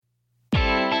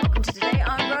welcome to Today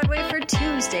on Broadway for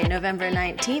Tuesday, November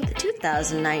 19th,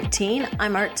 2019.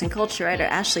 I'm arts and culture writer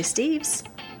Ashley Steves.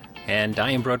 And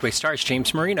I am Broadway stars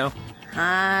James Marino.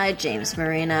 Hi, James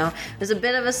Marino. It was a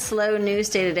bit of a slow news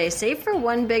day today, save for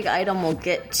one big item we'll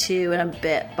get to in a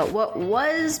bit. But what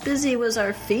was busy was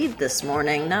our feed this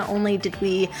morning. Not only did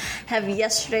we have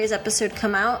yesterday's episode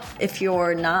come out, if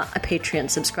you're not a Patreon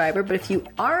subscriber, but if you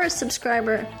are a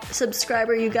subscriber,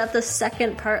 you got the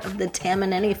second part of the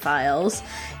Tamanini Files,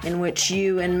 in which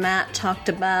you and Matt talked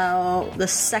about the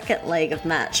second leg of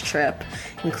Matt's trip,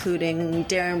 including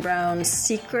Darren Brown's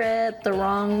Secret, The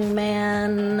Wrong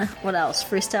Man, what else?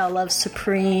 Freestyle Love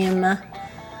Supreme,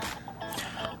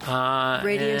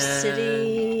 Radio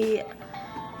City.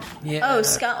 Yeah,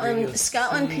 Scotland,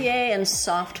 PA, and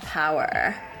Soft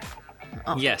Power.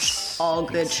 Yes, all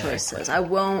good choices. I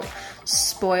won't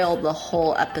spoil the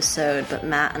whole episode, but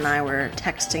Matt and I were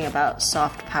texting about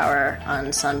Soft Power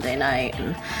on Sunday night,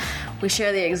 and we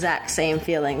share the exact same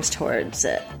feelings towards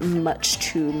it, much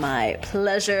to my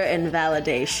pleasure and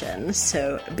validation.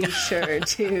 So be sure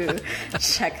to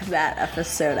check that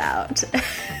episode out.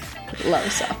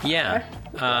 Love Soft Power. Yeah,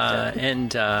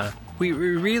 and we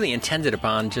really intended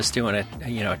upon just doing a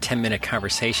 10-minute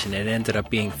conversation. It ended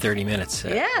up being 30 minutes.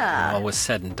 Yeah, all was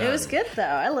said and done. It was good though.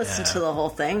 I listened to the whole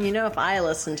thing. If I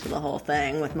listen to the whole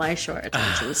thing with my short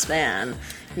attention span,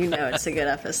 it's a good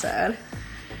episode.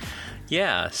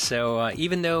 Yeah, so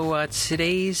even though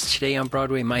Today on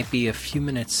Broadway might be a few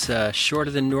minutes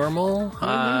shorter than normal,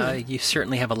 you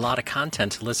certainly have a lot of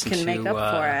content to listen to. Can make up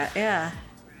for it, yeah.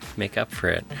 Make up for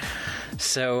it.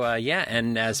 So,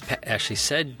 and as Ashley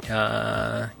said,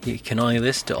 you can only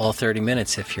listen to all 30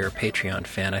 minutes if you're a Patreon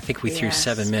fan. I think we threw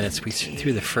 7 minutes. We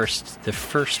threw the first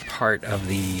part of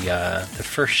the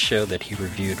first show that he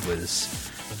reviewed was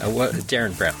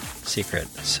Darren Brown, Secret.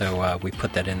 So we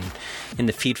put that in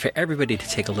the feed for everybody to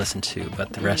take a listen to,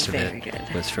 but the rest of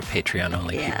it was for Patreon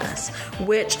only people. Yes,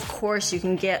 which, of course, you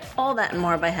can get all that and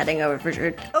more by heading over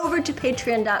to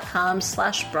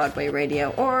patreon.com/Broadway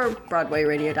Radio or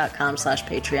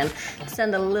broadwayradio.com/Patreon.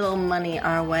 Send a little money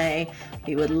our way.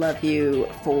 We would love you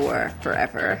for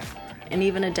forever, and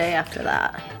even a day after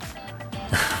that.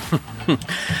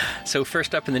 So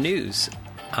first up in the news,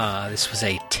 this was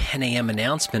a 10 a.m.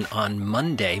 announcement on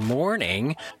Monday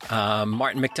morning.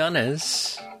 Martin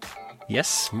McDonagh's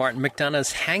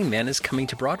Hangman is coming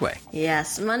to Broadway.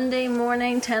 Yes, Monday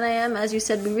morning, 10 a.m. As you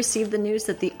said, we received the news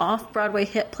that the off-Broadway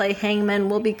hit play Hangman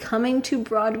will be coming to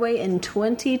Broadway in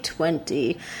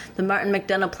 2020. The Martin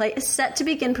McDonagh play is set to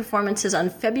begin performances on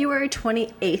February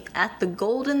 28th at the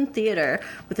Golden Theatre,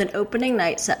 with an opening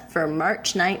night set for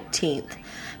March 19th.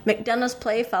 McDonagh's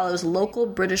play follows local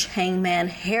British hangman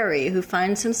Harry, who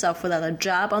finds himself without a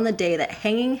job on the day that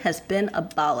hanging has been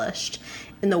abolished.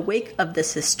 In the wake of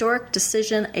this historic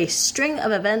decision, a string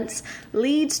of events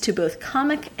leads to both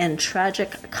comic and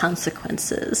tragic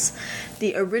consequences.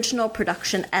 The original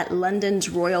production at London's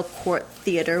Royal Court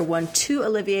Theatre won 2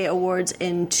 Olivier Awards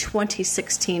in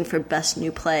 2016 for Best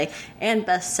New Play and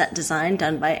Best Set Design,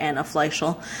 done by Anna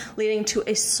Fleischl, leading to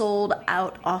a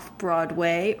sold-out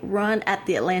off-Broadway run at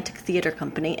the Atlantic Theatre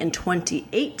Company in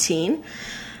 2018.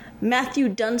 Matthew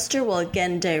Dunster will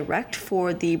again direct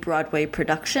for the Broadway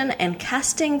production, and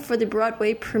casting for the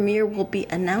Broadway premiere will be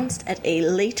announced at a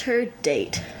later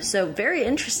date. So very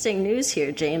interesting news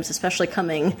here, James, especially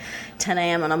coming 10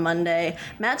 a.m. on a Monday.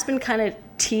 Matt's been kind of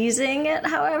teasing it,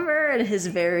 however, in his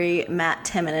very Matt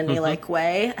Tamanini-like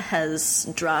way, has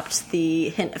dropped the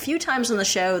hint a few times on the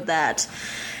show that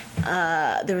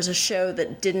there was a show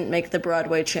that didn't make the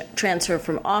Broadway transfer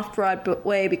from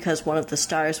off-Broadway because one of the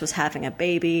stars was having a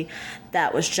baby.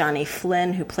 That was Johnny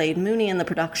Flynn, who played Mooney in the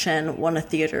production, won a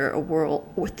Theatre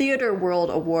World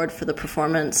Award for the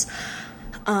performance.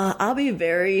 I'll be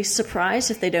very surprised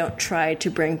if they don't try to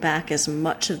bring back as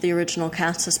much of the original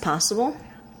cast as possible.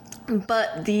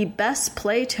 But the Best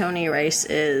Play Tony race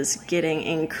is getting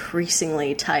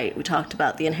increasingly tight. We talked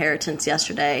about The Inheritance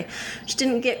yesterday, which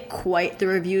didn't get quite the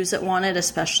reviews it wanted,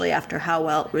 especially after how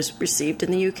well it was received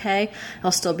in the UK.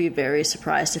 I'll still be very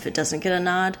surprised if it doesn't get a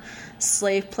nod.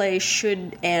 Slave Play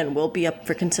should and will be up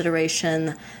for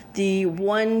consideration. The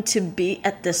one to beat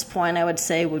at this point, I would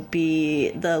say, would be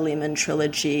the Lehman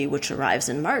Trilogy, which arrives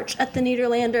in March at the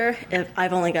Nederlander.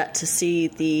 I've only got to see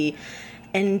the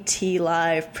NT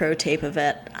Live pro tape of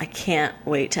it. I can't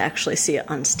wait to actually see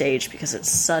it on stage because it's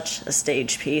such a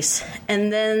stage piece.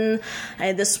 And then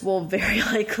this will very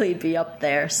likely be up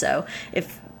there. So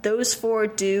if those 4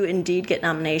 do indeed get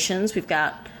nominations, we've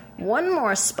got one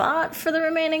more spot for the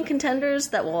remaining contenders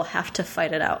that we'll have to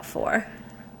fight it out for.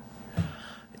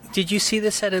 Did you see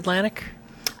this at Atlantic?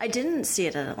 I didn't see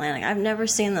it at Atlantic. I've never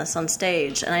seen this on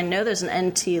stage, and I know there's an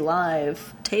NT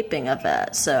Live taping of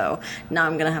it, so now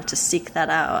I'm going to have to seek that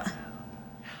out.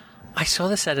 I saw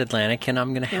this at Atlantic, and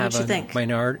I'm going to have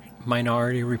a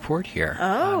minority report here.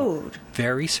 Oh. I'm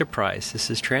very surprised this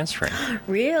is transferring.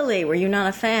 Really? Were you not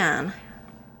a fan?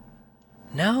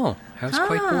 No, I was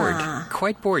quite bored.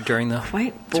 Quite bored during the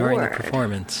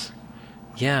performance.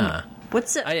 Yeah.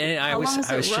 What's it? I was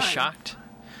just shocked.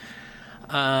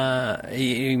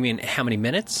 You mean how many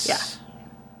minutes? Yeah.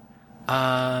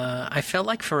 I felt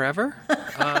like forever,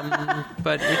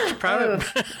 but it's probably.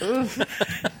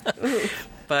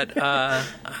 But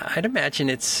I'd imagine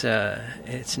it's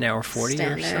an hour 40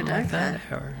 Standard, or something like that.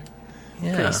 Or,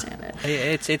 yeah, pretty standard.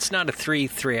 It's not a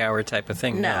 3-hour type of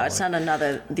thing. No, it's not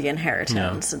another The Inheritance.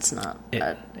 No. It's not.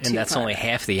 And that's only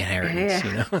half The Inheritance.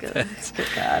 Yeah. Good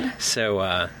God.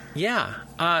 So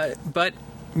but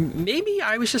maybe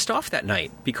I was just off that night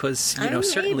because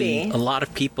certainly a lot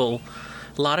of people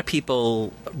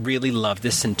really loved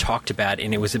this and talked about it,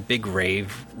 and it was a big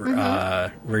rave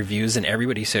reviews, and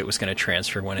everybody said it was going to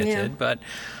transfer when it did. But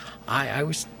I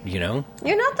was, You're not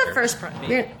the first.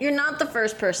 You're not the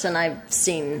first person I've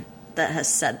seen that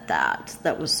has said that.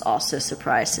 That was also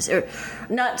surprised to see, or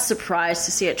not surprised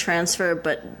to see it transfer,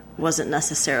 but wasn't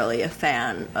necessarily a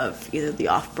fan of either the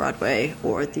off-Broadway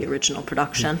or the original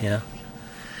production. Yeah.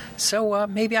 So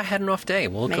maybe I had an off day.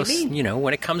 We'll go,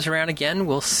 when it comes around again,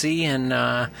 we'll see. And,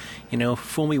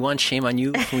 fool me once, shame on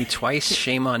you. Fool me twice,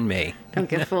 shame on me. Don't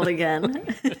get fooled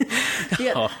again.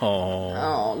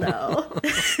 Oh, no.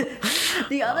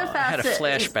 The other facet I had a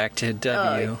flashback to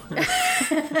W.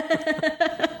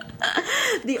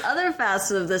 The other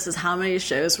facet of this is how many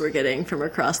shows we're getting from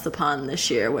across the pond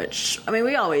this year, which,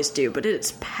 we always do, but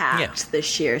it's packed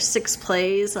this year. 6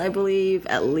 plays, I believe,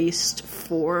 at least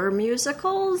 4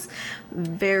 musicals.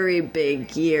 Very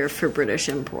big year for British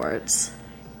imports.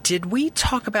 Did we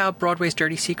talk about Broadway's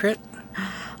Dirty Secret?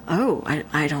 Oh,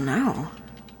 I don't know.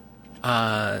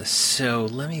 So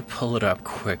let me pull it up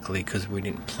quickly because we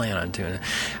didn't plan on doing it.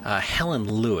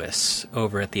 Helen Lewis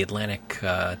over at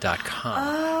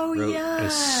theatlantic.com wrote a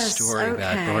story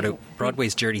about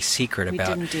Broadway's Dirty Secret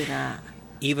about we didn't do that.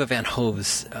 Eva Van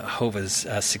Hove's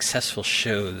successful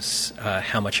shows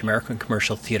how much American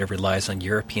commercial theater relies on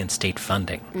European state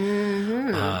funding.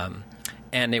 Mm-hmm.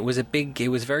 And it was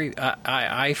very.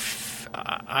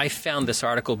 I found this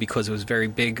article because it was very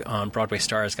big on Broadway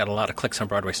Stars. Got a lot of clicks on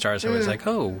Broadway Stars. I was like,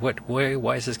 oh,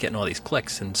 why is this getting all these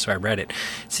clicks? And so I read it.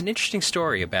 It's an interesting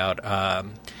story about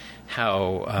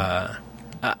how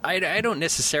I don't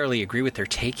necessarily agree with their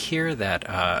take here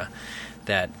that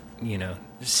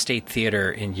state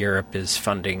theater in Europe is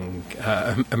funding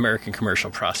American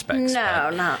commercial prospects.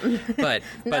 But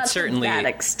certainly to that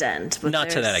extent. Not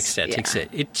to that extent. Yeah.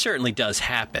 It certainly does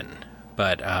happen,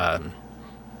 but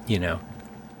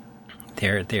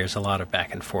there's a lot of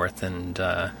back and forth, and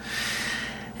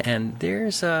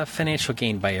there's financial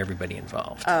gain by everybody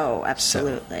involved. Oh,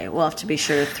 absolutely. So, we'll have to be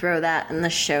sure to throw that in the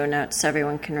show notes so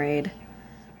everyone can read.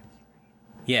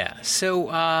 Yeah. So,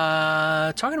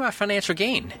 talking about financial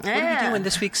gain, what are we doing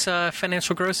this week's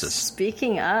financial grosses?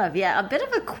 Speaking of, a bit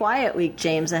of a quiet week,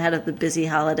 James, ahead of the busy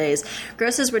holidays.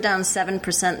 Grosses were down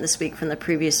 7% this week from the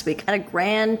previous week at a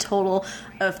grand total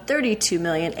of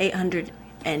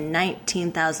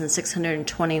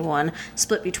 $32,819,621,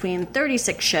 split between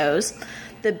 36 shows.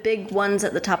 The big ones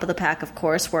at the top of the pack, of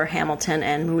course, were Hamilton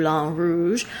and Moulin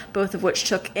Rouge, both of which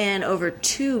took in over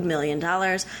 $2 million.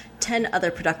 10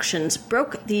 other productions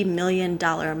broke the $1 million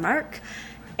mark.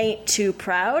 Ain't Too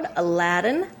Proud,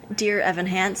 Aladdin, Dear Evan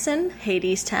Hansen,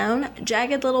 Hadestown,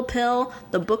 Jagged Little Pill,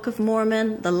 The Book of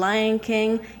Mormon, The Lion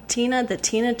King, Tina, the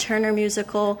Tina Turner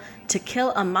Musical, To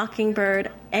Kill a Mockingbird,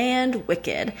 and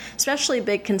Wicked. Especially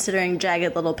big considering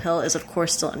Jagged Little Pill is, of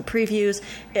course, still in previews.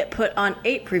 It put on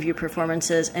 8 preview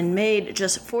performances and made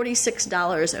just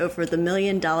 $46 over the $1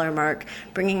 million mark,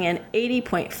 bringing in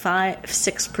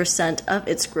 80.56% of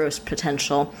its gross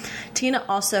potential. Tina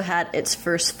also had its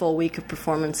first full week of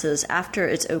performances after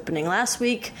its opening last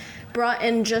week, brought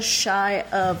in just shy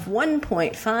of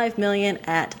 $1.5 million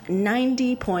at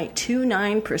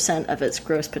 90.29% of its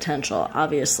gross potential.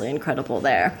 Obviously incredible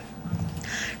there.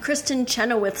 Kristen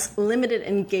Chenoweth's limited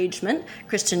engagement,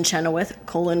 Kristen Chenoweth,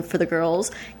 for the girls,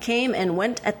 came and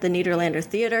went at the Nederlander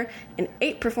Theater. In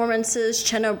 8 performances,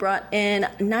 Cheno brought in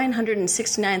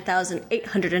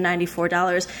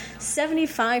 $969,894,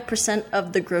 75%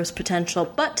 of the gross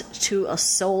potential, but to a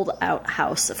sold-out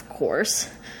house, of course.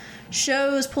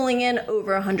 Shows pulling in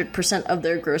over 100% of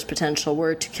their gross potential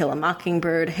were To Kill a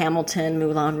Mockingbird, Hamilton,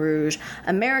 Moulin Rouge,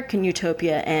 American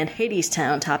Utopia, and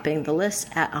Hadestown, topping the list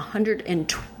at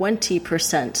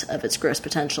 120% of its gross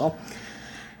potential.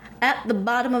 At the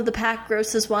bottom of the pack,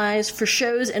 grosses-wise, for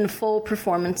shows in full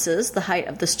performances, The Height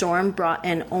of the Storm brought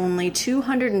in only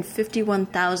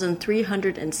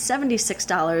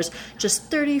 $251,376,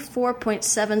 just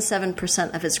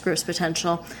 34.77% of its gross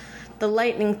potential. The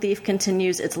Lightning Thief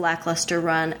continues its lackluster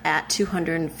run at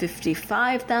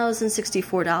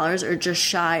 $255,064, or just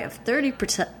shy of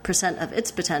 30% of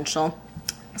its potential.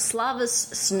 Slava's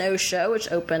Snow Show,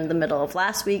 which opened the middle of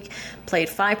last week, played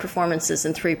 5 performances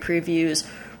and 3 previews,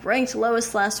 ranked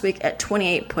lowest last week at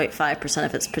 28.5%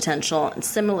 of its potential. And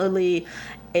similarly,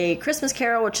 A Christmas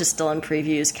Carol, which is still in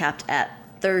previews, capped at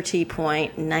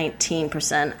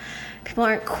 30.19%. People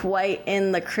aren't quite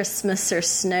in the Christmas or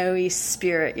snowy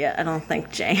spirit yet, I don't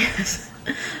think, James.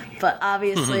 But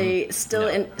obviously, still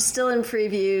in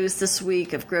previews this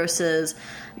week of grosses.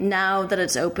 Now that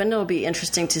it's open, it'll be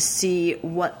interesting to see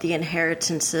what the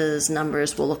Inheritances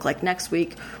numbers will look like next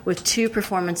week. With 2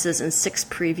 performances and 6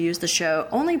 previews, the show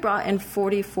only brought in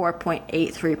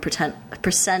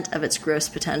 44.83% of its gross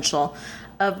potential.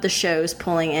 Of the shows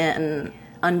pulling in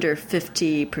under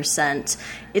 50%.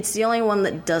 It's the only one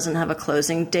that doesn't have a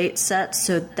closing date set,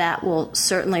 so that will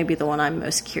certainly be the one I'm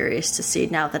most curious to see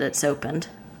now that it's opened.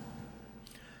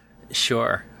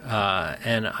 Sure.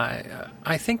 And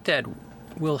I think that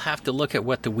we'll have to look at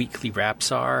what the weekly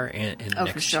wraps are in the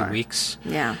next 2 weeks.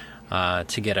 Yeah.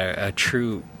 To get a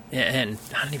true... And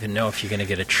I don't even know if you're going to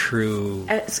get a true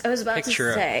I was about to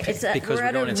say, because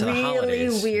we're going into the holidays. We're at a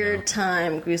really weird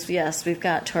time. Because, yes, we've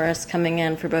got tourists coming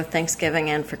in for both Thanksgiving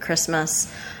and for Christmas.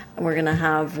 We're going to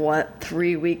have,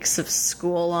 3 weeks of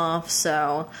school off.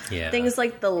 So things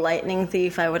like the Lightning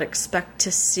Thief, I would expect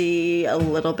to see a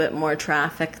little bit more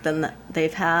traffic than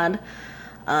they've had.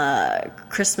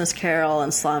 Christmas Carol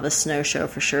and Slava's Snow Show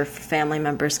for sure for family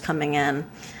members coming in.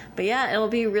 But, yeah, it'll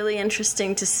be really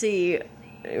interesting to see,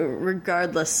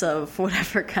 regardless of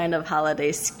whatever kind of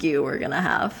holiday skew we're going to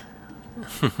have.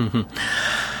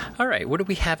 All right, what do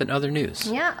we have in other news?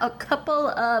 Yeah, a couple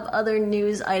of other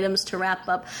news items to wrap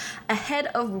up. Ahead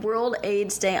of World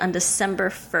AIDS Day on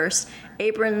December 1st,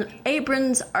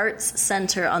 Abrams Arts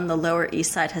Center on the Lower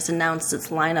East Side has announced its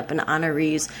lineup and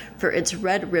honorees for its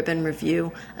Red Ribbon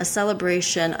Review, a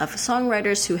celebration of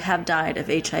songwriters who have died of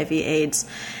HIV/AIDS.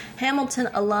 Hamilton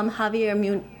alum Javier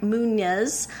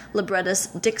Muñez,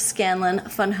 librettist Dick Scanlon,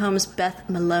 Fun Home's Beth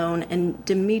Malone, and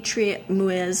Dimitri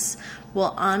Muiz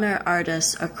will honor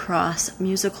artists across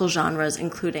musical genres,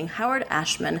 including Howard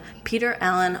Ashman, Peter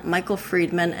Allen, Michael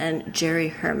Friedman, and Jerry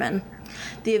Herman.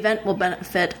 The event will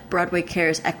benefit Broadway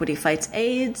Cares Equity Fights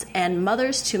AIDS and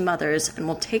Mothers to Mothers and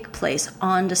will take place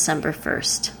on December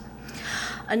 1st.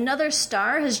 Another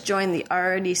star has joined the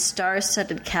already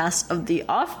star-studded cast of the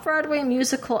off-Broadway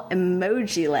musical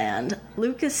Emojiland.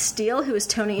 Lucas Steele, who was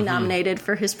Tony nominated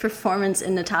for his performance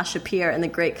in Natasha Pierre in The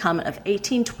Great Comet of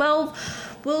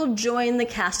 1812, will join the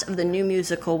cast of the new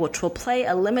musical, which will play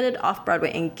a limited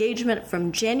off-Broadway engagement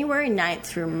from January 9th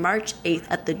through March 8th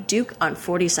at the Duke on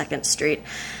 42nd Street.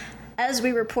 As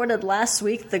we reported last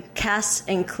week, the cast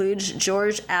includes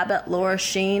George Abbott, Laura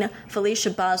Sheen,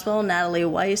 Felicia Boswell, Natalie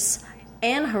Weiss,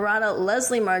 Anne Harada,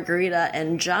 Leslie Margarita,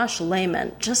 and Josh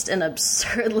Lehman. Just an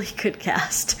absurdly good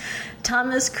cast.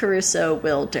 Thomas Caruso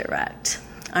will direct.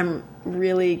 I'm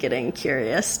really getting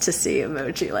curious to see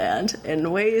Emojiland in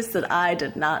ways that I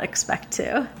did not expect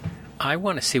to. I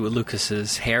want to see what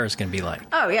Lucas's hair is going to be like.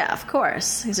 Oh, yeah, of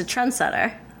course. He's a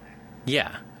trendsetter.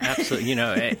 Yeah, absolutely.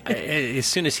 As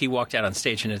soon as he walked out on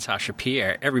stage in Natasha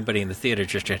Pierre, everybody in the theater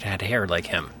just had hair like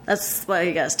him. That's why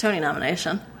he got his Tony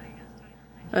nomination.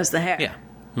 It was the hair. Yeah.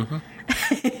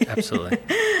 Absolutely.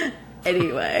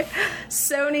 Anyway,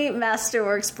 Sony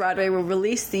Masterworks Broadway will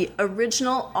release the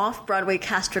original off-Broadway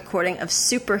cast recording of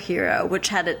Superhero, which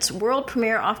had its world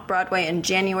premiere off-Broadway in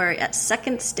January at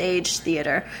Second Stage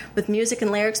Theater. With music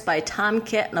and lyrics by Tom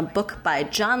Kitt and a book by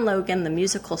John Logan, the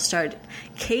musical starred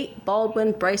Kate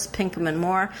Baldwin, Bryce Pinkham, and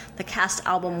more. The cast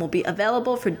album will be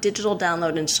available for digital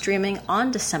download and streaming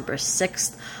on December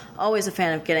 6th. Always a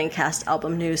fan of getting cast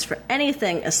album news for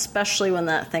anything, especially when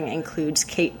that thing includes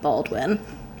Kate Baldwin.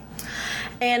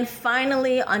 And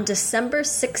finally, on December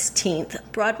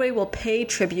 16th, Broadway will pay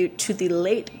tribute to the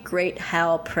late, great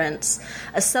Hal Prince.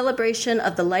 A celebration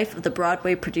of the life of the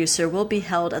Broadway producer will be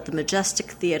held at the Majestic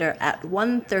Theater at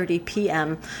 1:30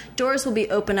 p.m. Doors will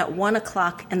be open at 1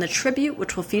 o'clock, and the tribute,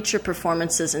 which will feature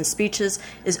performances and speeches,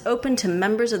 is open to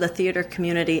members of the theater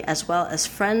community as well as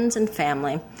friends and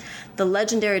family. The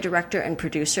legendary director and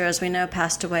producer, as we know,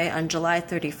 passed away on July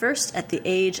 31st at the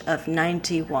age of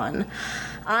 91.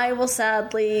 I will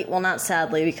not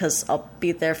sadly, because I'll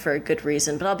be there for a good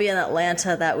reason, but I'll be in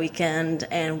Atlanta that weekend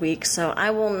and week, so I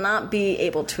will not be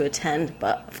able to attend,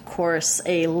 but of course,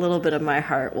 a little bit of my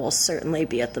heart will certainly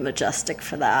be at the Majestic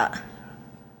for that.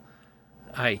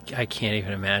 I can't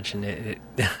even imagine it.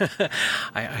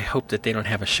 I hope that they don't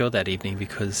have a show that evening,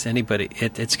 because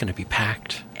it's going to be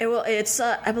packed.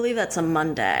 I believe that's a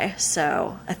Monday,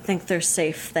 so I think they're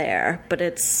safe there. But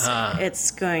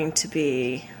it's going to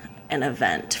be an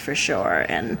event for sure,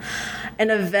 and an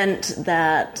event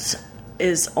that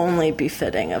is only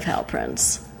befitting of Hal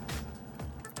Prince.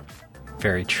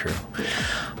 Very true.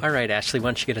 All right, Ashley, why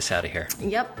don't you get us out of here?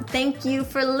 Yep. Thank you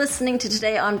for listening to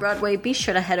Today on Broadway. Be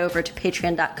sure to head over to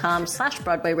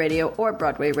patreon.com/Broadway Radio or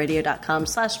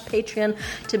BroadwayRadio.com/Patreon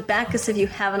to back us if you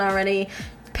haven't already.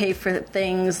 Pay for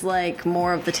things like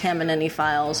more of the Tamanini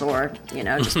files, or,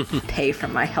 just pay for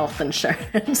my health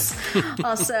insurance.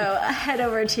 Also, head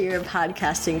over to your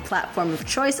podcasting platform of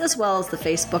choice, as well as the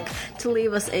Facebook, to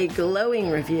leave us a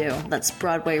glowing review. That's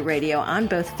Broadway Radio on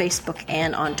both Facebook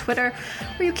and on Twitter,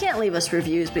 where you can't leave us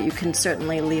reviews, but you can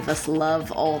certainly leave us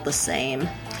love all the same.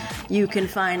 You can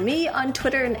find me on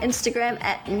Twitter and Instagram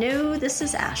at No This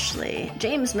Is Ashley.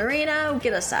 James Marino,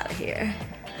 get us out of here.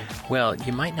 Well,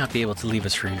 you might not be able to leave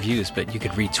us reviews, but you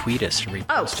could retweet us or repost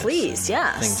us. Oh, please,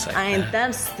 yes. Things like that.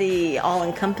 That's the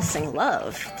all-encompassing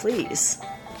love, please.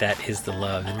 That is the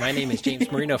love. And my name is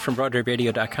James Marino from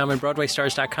BroadwayRadio.com and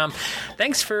BroadwayStars.com.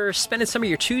 Thanks for spending some of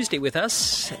your Tuesday with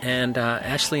us. And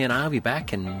Ashley and I will be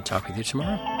back and talk with you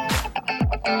tomorrow.